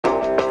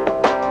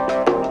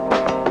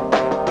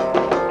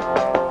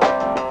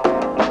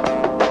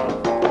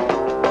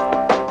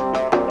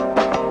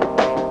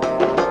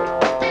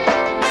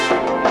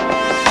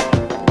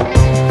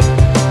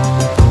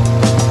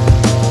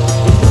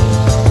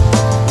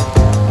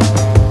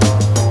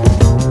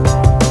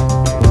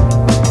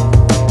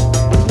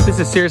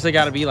Seriously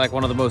got to be like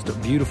one of the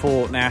most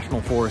beautiful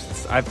national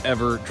forests I've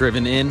ever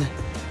driven in.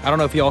 I don't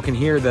know if y'all can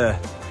hear the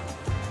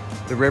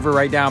river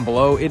right down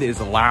below. It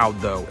is loud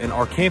though, and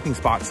our camping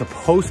spot's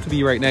supposed to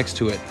be right next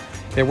to it.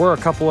 There were a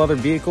couple other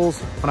vehicles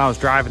when I was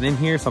driving in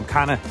here, so I'm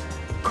kind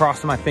of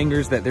crossing my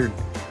fingers that they're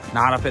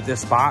not up at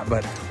this spot,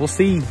 but we'll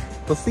see.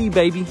 We'll see,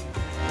 baby.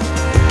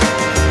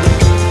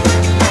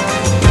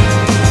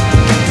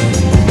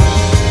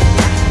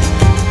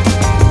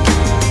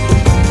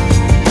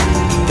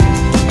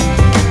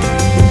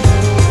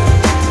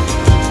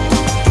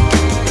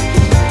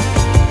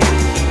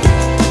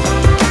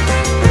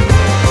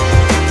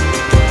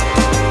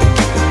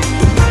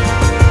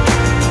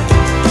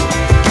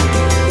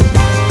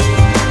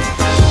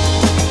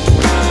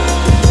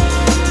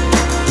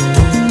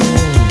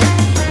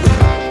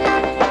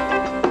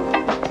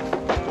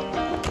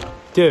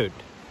 Dude,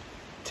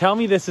 tell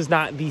me this is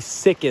not the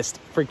sickest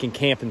freaking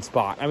camping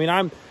spot. I mean,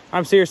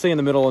 I'm seriously in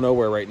the middle of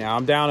nowhere right now.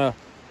 I'm down a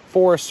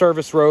Forest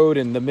Service road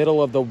in the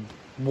middle of the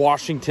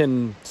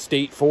Washington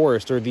State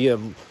Forest, or the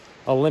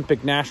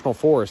Olympic National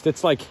Forest.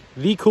 It's like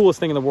the coolest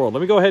thing in the world. Let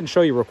me go ahead and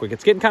show you real quick.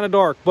 It's getting kind of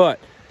dark, but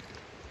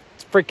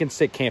it's a freaking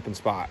sick camping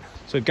spot.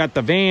 So we've got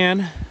the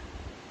van.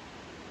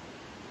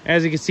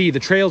 As you can see, the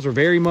trails are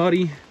very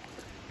muddy,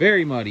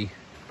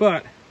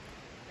 but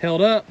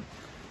held up.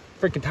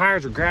 Freaking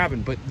tires are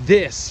grabbing, but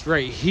this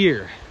right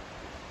here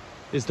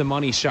is the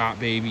money shot,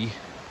 baby.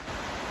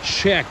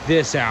 Check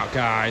this out,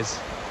 guys.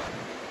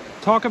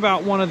 Talk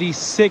about one of the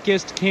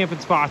sickest camping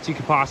spots you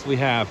could possibly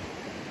have.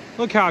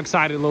 Look how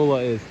excited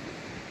Lola is.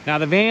 Now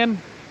the van,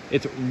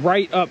 it's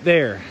right up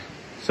there.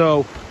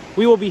 So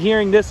we will be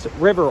hearing this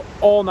river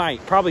all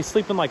night, probably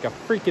sleeping like a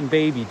freaking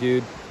baby,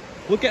 dude.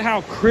 Look at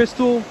how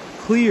crystal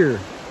clear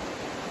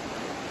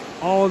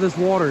all of this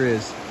water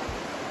is.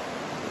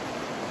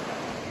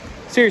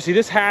 Seriously,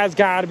 this has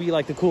got to be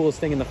like the coolest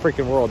thing in the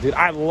freaking world, dude.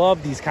 I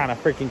love these kind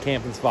of freaking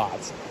camping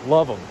spots.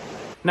 Love them.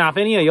 Now, if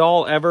any of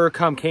y'all ever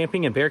come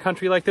camping in bear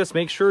country like this,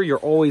 make sure you're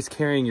always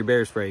carrying your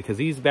bear spray, because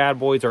these bad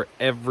boys are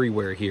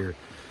everywhere here.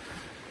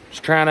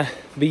 Just trying to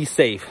be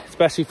safe,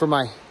 especially for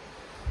my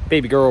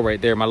baby girl right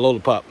there, my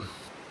Lola pup.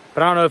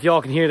 But I don't know if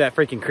y'all can hear that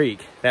freaking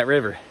creek, that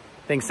river.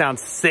 Thing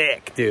sounds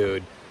sick,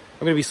 dude. I'm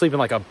going to be sleeping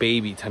like a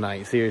baby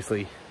tonight,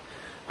 seriously.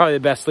 Probably the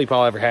best sleep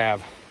I'll ever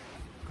have.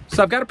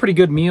 So I've got a pretty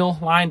good meal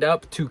lined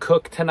up to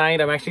cook tonight.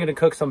 I'm actually going to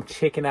cook some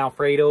chicken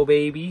Alfredo,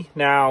 baby.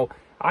 Now,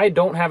 I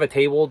don't have a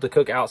table to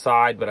cook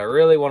outside, but I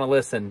really want to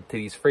listen to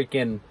these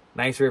freaking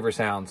nice river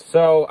sounds.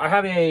 So I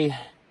have a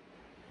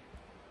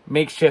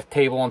makeshift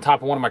table on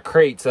top of one of my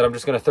crates that I'm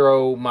just going to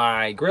throw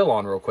my grill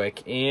on real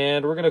quick.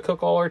 And we're going to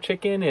cook all our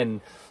chicken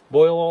and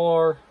boil all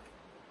our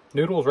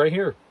noodles right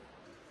here.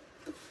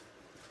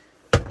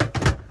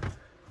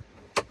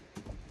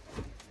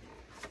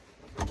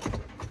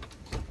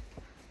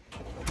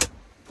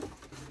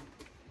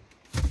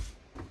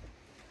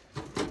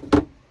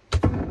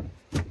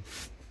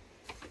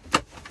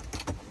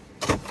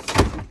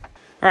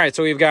 All right,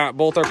 so we've got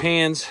both our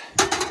pans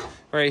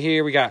right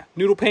here. We got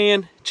noodle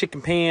pan,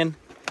 chicken pan,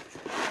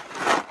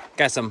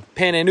 got some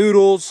penne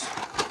noodles,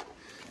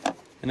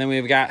 and then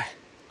we've got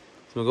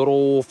some good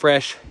old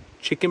fresh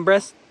chicken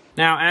breast.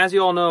 Now, as you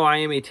all know, I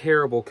am a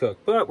terrible cook,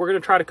 but we're gonna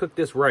try to cook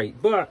this right.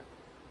 But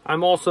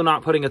I'm also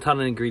not putting a ton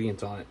of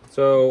ingredients on it.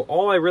 So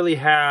all I really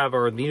have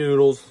are the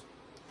noodles,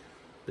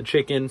 the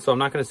chicken, so I'm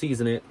not gonna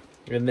season it,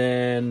 and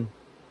then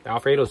the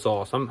Alfredo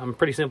sauce. I'm a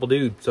pretty simple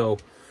dude, so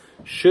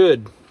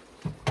should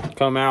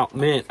come out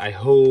mint, I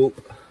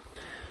hope.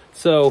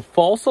 So,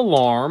 false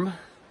alarm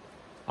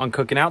on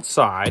cooking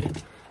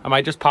outside. I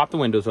might just pop the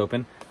windows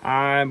open.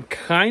 I'm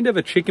kind of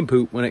a chicken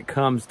poop when it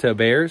comes to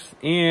bears,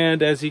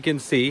 and as you can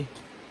see,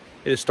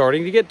 it is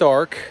starting to get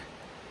dark,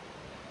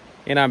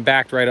 and I'm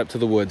backed right up to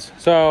the woods.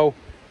 So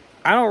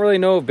I don't really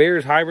know if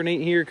bears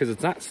hibernate here because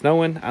it's not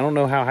snowing. I don't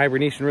know how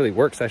hibernation really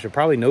works. I should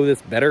probably know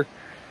this better,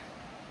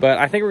 but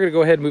I think we're gonna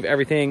go ahead and move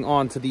everything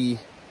onto the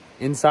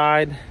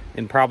inside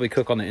and probably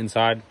cook on the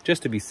inside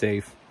just to be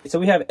safe. So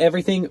we have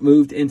everything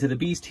moved into the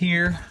beast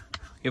here.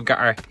 We've got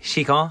our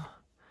chicken,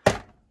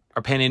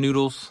 our penne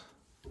noodles,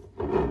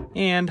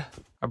 and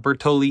our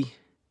Bertolli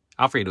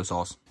Alfredo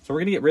sauce. So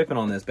we're gonna get ripping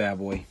on this bad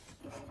boy.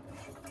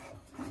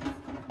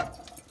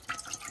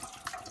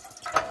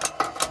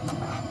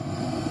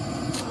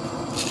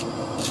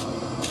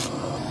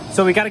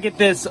 So we gotta get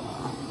this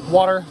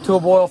water to a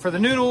boil for the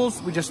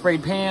noodles. We just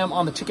sprayed Pam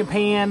on the chicken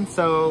pan,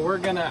 so we're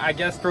gonna, I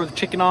guess, throw the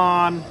chicken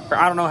on for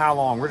I don't know how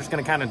long. We're just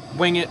gonna kind of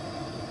wing it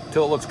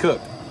till it looks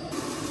cooked.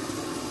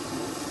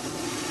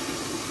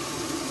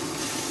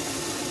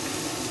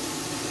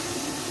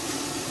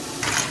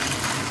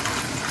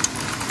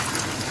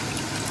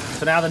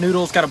 So now the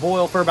noodles got to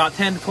boil for about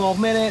 10 to 12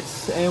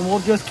 minutes, and we'll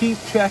just keep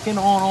checking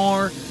on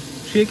our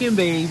chicken,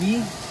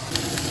 baby.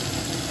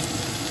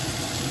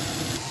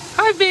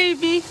 Hi,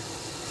 baby.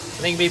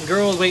 I think baby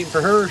girl is waiting for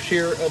her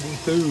share of the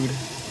food.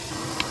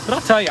 But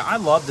I'll tell you, I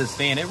love this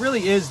van. It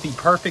really is the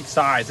perfect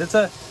size. It's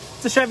a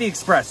Chevy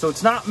Express, so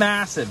it's not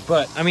massive,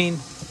 but I mean,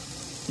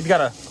 you've got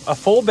a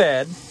full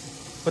bed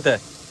with a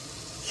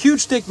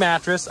huge thick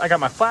mattress. I got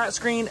my flat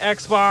screen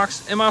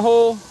Xbox and my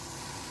whole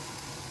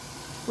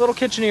little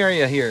kitchen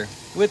area here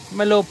with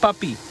my little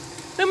puppy.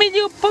 Look at my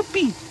little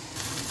puppy.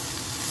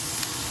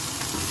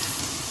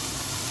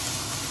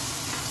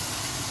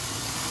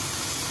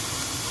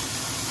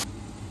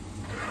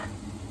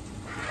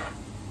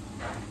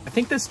 I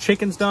think this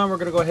chicken's done. We're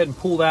gonna go ahead and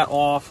pull that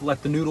off,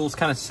 let the noodles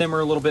kind of simmer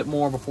a little bit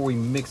more before we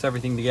mix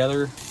everything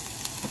together.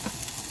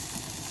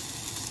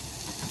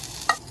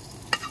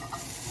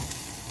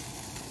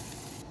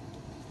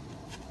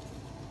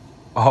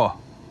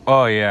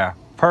 Oh yeah,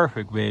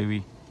 perfect,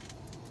 baby.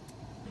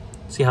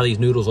 See how these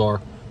noodles are.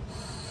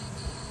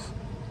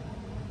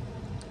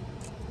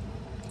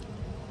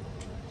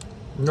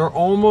 They're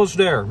almost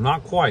there,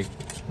 not quite.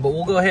 But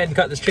we'll go ahead and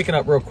cut this chicken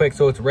up real quick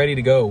so it's ready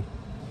to go.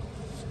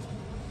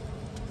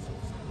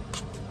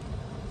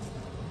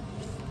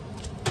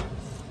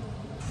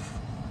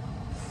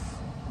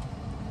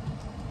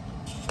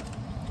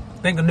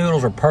 I think the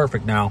noodles are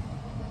perfect now.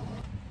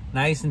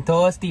 Nice and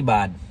toasty,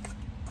 bud.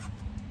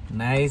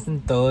 Nice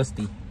and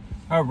toasty.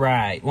 All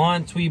right,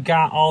 once we've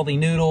got all the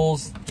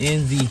noodles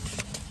and the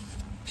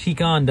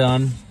chicken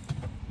done,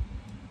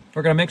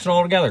 we're gonna mix it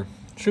all together.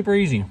 Super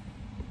easy.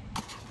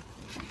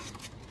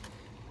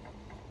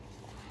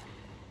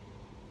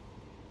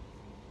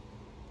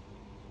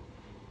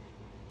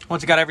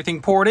 Once you got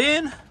everything poured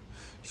in,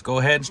 just go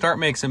ahead and start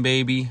mixing,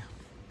 baby.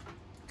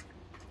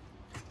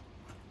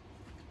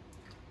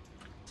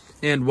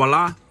 And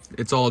voila,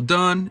 it's all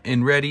done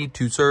and ready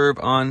to serve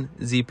on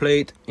the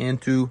plate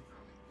and to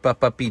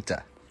Papa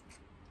Pizza.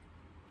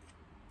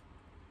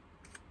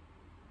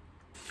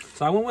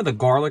 So I went with a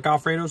garlic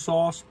Alfredo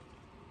sauce.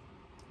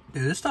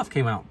 Dude, this stuff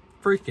came out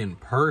freaking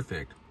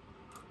perfect.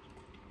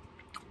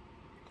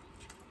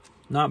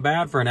 Not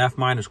bad for an F-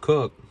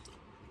 cook.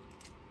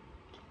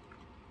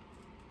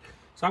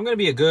 So I'm gonna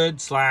be a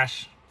good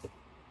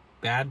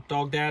 / bad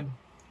dog dad.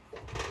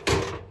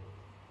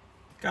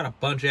 Got a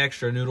bunch of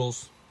extra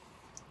noodles.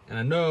 And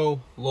I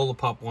know Lola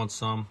Pup wants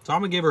some, so I'm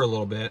gonna give her a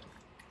little bit.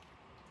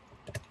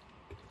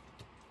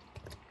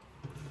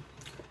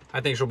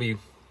 I think she'll be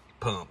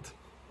pumped.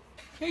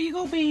 Here you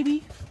go,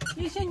 baby.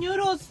 Here's your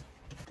noodles.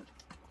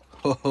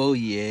 Oh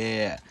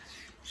yeah.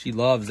 She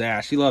loves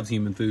that. She loves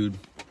human food.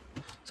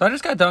 So I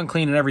just got done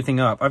cleaning everything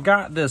up. I've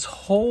got this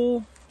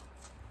whole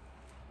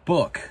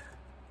book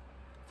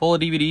full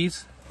of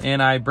DVDs,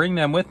 and I bring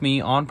them with me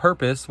on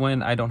purpose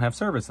when I don't have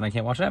service and I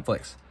can't watch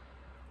Netflix.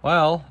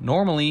 Well,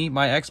 normally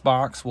my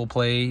Xbox will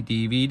play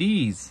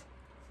DVDs,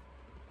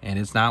 and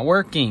it's not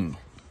working.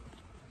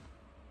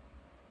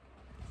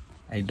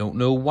 I don't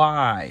know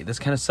why. This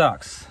kind of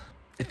sucks.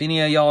 If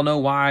any of y'all know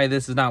why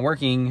this is not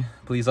working,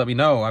 please let me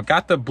know. I've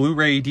got the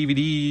Blu-ray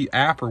DVD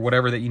app or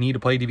whatever that you need to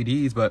play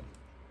DVDs, but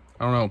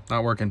I don't know,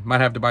 not working.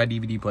 Might have to buy a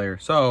DVD player.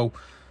 So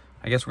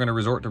I guess we're gonna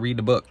resort to read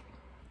the book.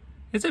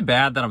 Is it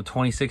bad that I'm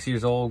 26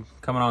 years old,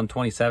 coming on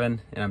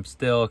 27, and I'm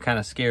still kind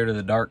of scared of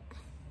the dark?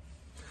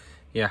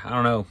 Yeah, I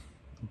don't know.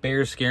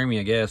 Bears scare me,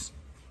 I guess.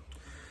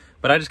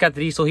 But I just got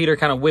the diesel heater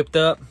kind of whipped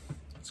up.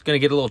 It's going to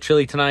get a little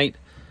chilly tonight.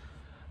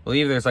 I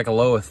believe there's like a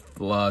low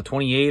of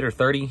 28 or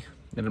 30.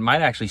 And it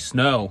might actually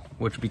snow,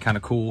 which would be kind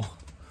of cool.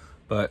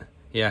 But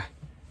yeah,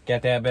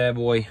 got that bad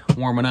boy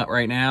warming up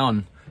right now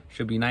and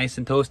should be nice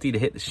and toasty to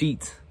hit the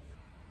sheets.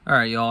 All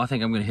right, y'all, I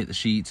think I'm going to hit the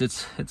sheets.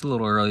 It's a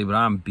little early, but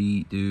I'm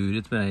beat, dude.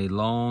 It's been a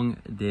long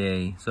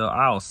day. So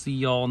I'll see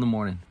y'all in the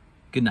morning.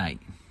 Good night.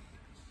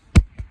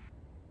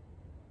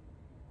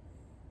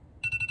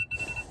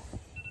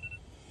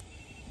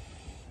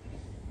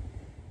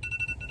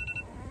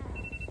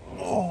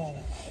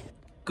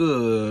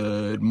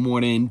 Good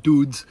morning,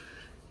 dudes.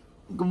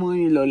 Good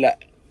morning, Lola.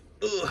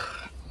 Ugh.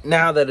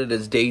 Now that it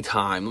is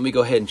daytime, let me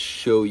go ahead and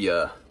show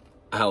you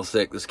how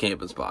sick this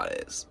camping spot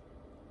is.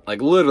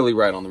 Like, literally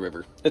right on the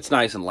river. It's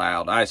nice and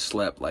loud. I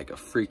slept like a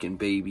freaking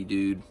baby,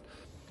 dude.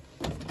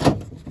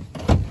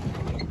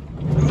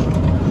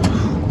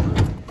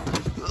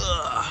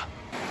 Ugh.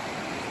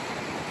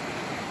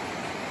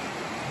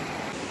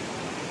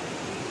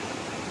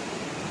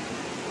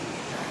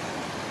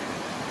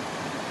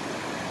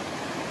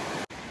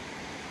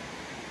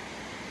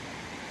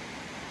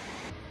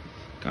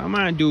 Come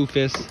on,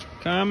 doofus.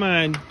 Come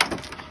on.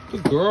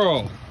 Good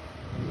girl.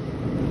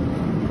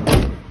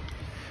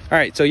 All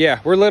right, so yeah,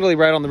 we're literally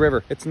right on the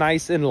river. It's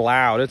nice and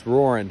loud. It's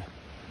roaring. You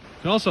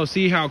can also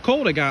see how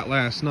cold it got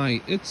last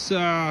night. It's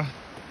a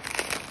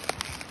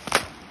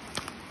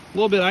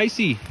little bit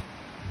icy.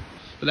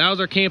 But that was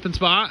our camping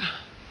spot.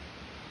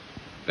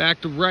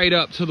 Backed right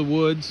up to the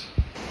woods.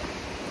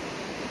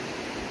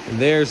 And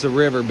there's the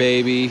river,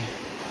 baby.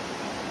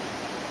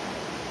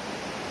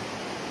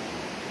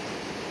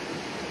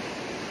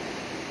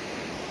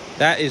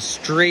 That is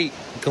straight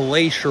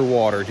glacier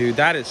water, dude.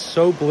 That is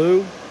so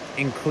blue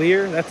and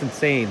clear. That's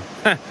insane.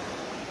 I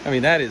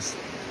mean, that is,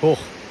 oh.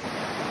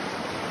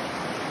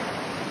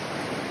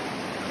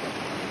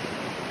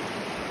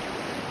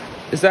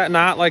 Is that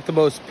not like the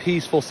most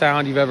peaceful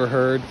sound you've ever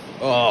heard?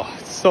 Oh,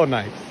 it's so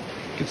nice.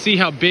 You can see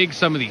how big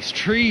some of these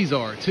trees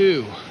are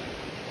too.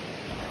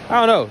 I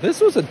don't know.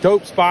 This was a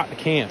dope spot to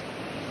camp.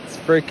 It's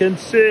freaking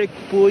sick,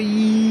 boy.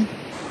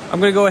 I'm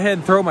gonna go ahead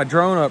and throw my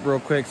drone up real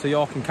quick so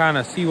y'all can kind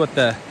of see what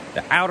the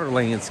outer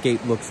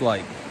landscape looks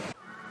like.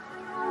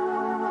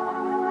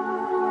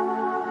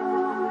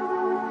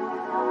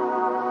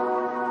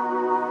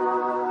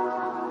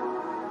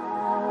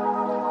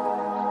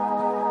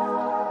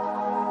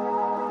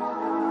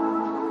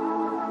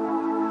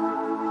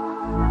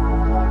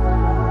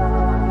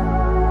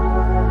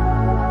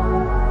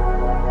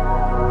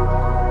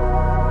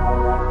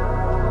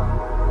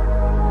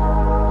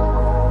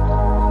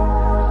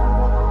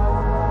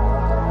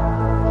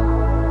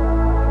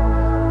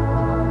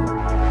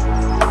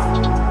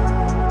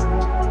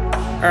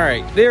 All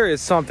right, there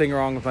is something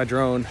wrong with my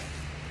drone.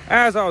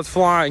 As I was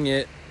flying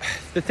it,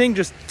 the thing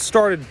just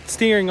started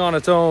steering on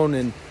its own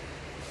and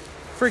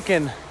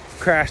freaking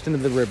crashed into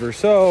the river.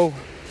 So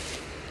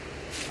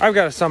I've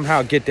got to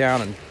somehow get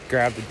down and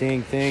grab the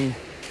dang thing.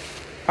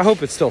 I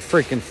hope it still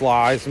freaking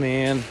flies,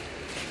 man.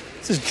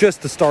 This is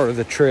just the start of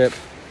the trip.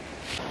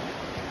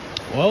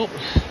 Well,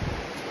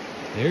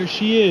 there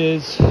she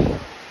is.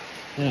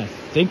 And I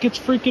think it's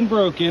freaking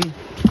broken.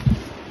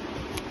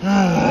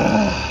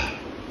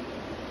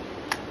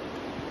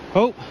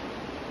 Oh,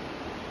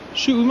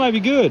 shoot, we might be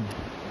good.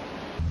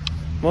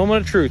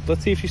 Moment of truth.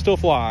 Let's see if she still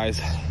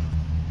flies.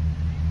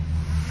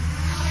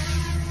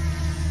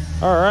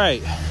 All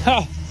right.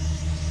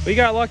 We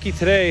got lucky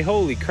today.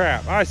 Holy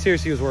crap. I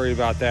seriously was worried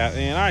about that,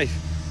 man.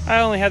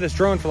 I only had this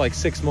drone for like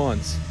 6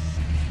 months.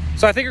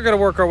 So I think we're going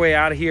to work our way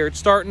out of here. It's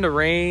starting to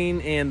rain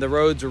and the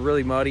roads are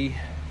really muddy.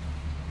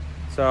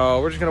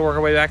 So we're just going to work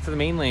our way back to the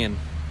mainland.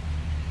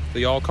 So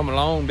y'all come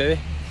along, baby.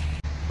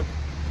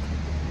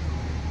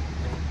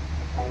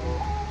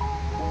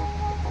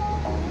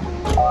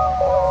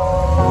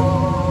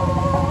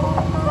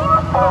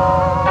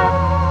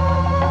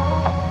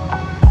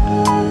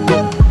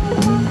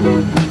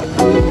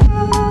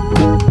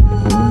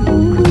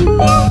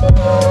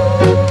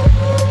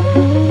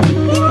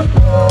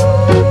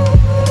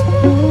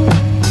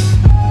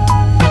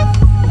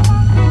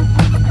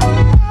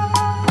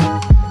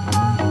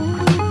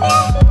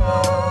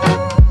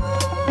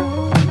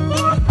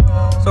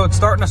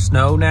 Starting to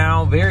snow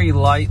now, very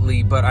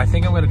lightly, but I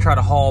think I'm going to try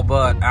to haul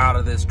butt out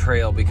of this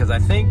trail because I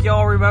think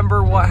y'all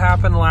remember what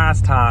happened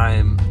last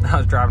time I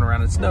was driving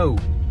around in snow.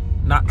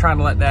 Not trying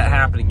to let that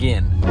happen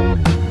again.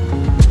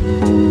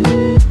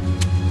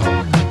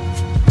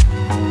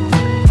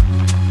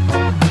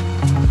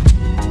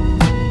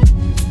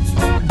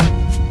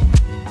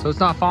 So it's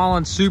not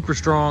falling super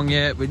strong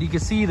yet, but you can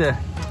see the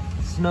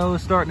snow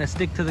starting to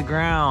stick to the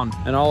ground.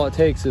 And all it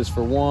takes is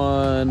for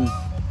one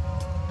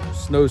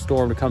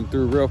snowstorm to come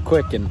through real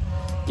quick and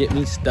get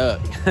me stuck.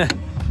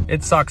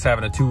 It sucks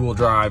having a two-wheel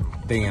drive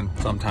van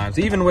sometimes,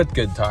 even with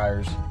good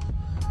tires.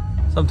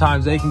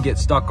 Sometimes they can get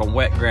stuck on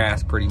wet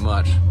grass pretty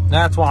much.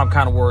 That's why I'm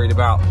kind of worried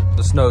about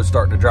the snow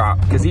starting to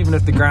drop, because even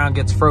if the ground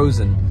gets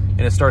frozen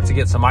and it starts to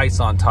get some ice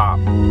on top.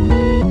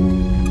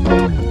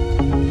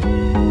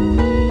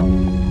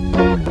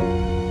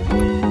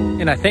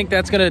 And I think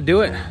that's gonna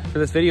do it for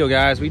this video,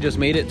 guys. We just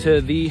made it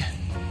to the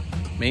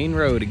main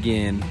road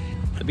again.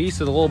 The beast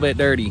is a little bit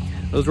dirty.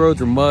 Those roads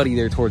are muddy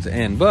there towards the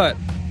end, but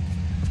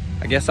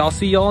I guess I'll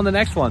see y'all in the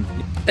next one.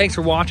 Thanks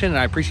for watching, and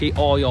I appreciate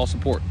all y'all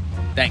support.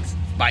 Thanks.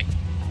 Bye.